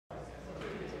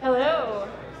Hello.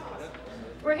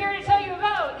 We're here to tell you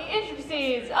about the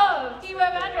intricacies of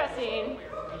DWeb addressing.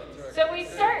 So we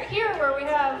start here where we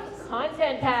have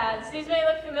content paths. These may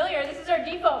look familiar. This is our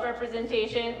default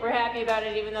representation. We're happy about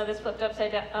it even though this flipped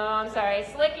upside down. Oh, I'm sorry.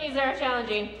 Slickies are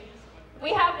challenging.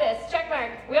 We have this. Check mark.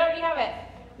 We already have it.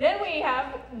 Then we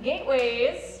have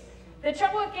gateways. The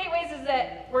trouble with gateways is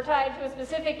that we're tied to a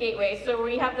specific gateway, so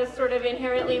we have this sort of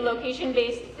inherently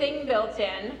location-based thing built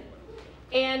in.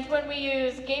 And when we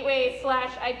use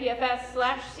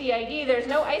gateway/IPFS/CID, there's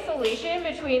no isolation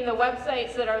between the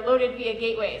websites that are loaded via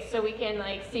gateways, so we can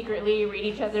like secretly read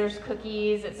each other's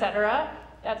cookies, etc.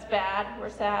 That's bad. We're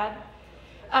sad.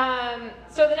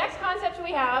 So the next concept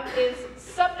we have is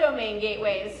subdomain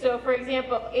gateways. So for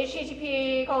example,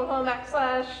 http:// all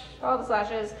the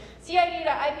slashes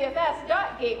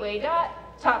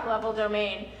cid.ipfs.gateway.top-level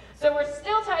domain. So we're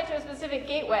still tied to a specific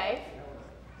gateway.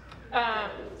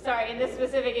 In this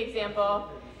specific example.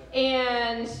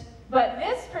 But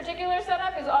this particular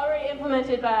setup is already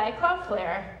implemented by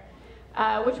Cloudflare,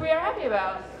 which we are happy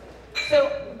about.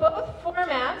 So both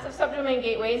formats of subdomain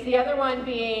gateways, the other one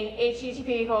being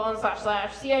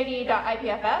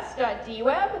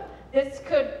http://cid.ipfs.dweb,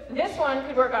 this one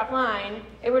could work offline.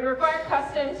 It would require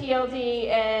custom TLD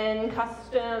and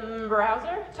custom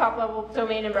browser, top-level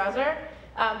domain and browser.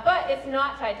 But it's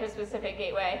not tied to a specific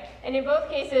gateway. And in both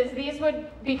cases, these would,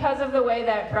 because of the way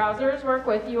that browsers work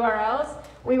with URLs,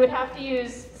 we would have to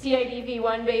use CID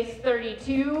v1 base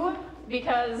 32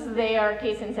 because they are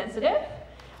case insensitive.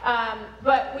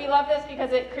 But we love this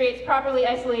because it creates properly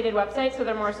isolated websites so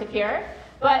they're more secure.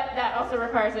 But that also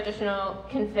requires additional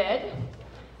config.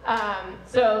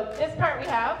 So this part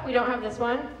we don't have this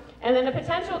one. And then a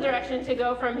potential direction to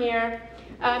go from here.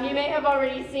 You may have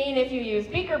already seen, if you use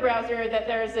Beaker browser, that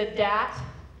there's a DAT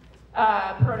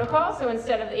protocol. So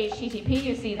instead of the HTTP,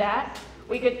 you see that.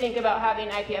 We could think about having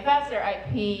IPFS or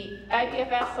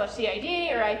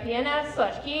IPFS/CID or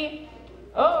IPNS/key.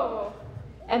 Oh,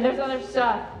 and there's other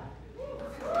stuff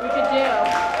we could do.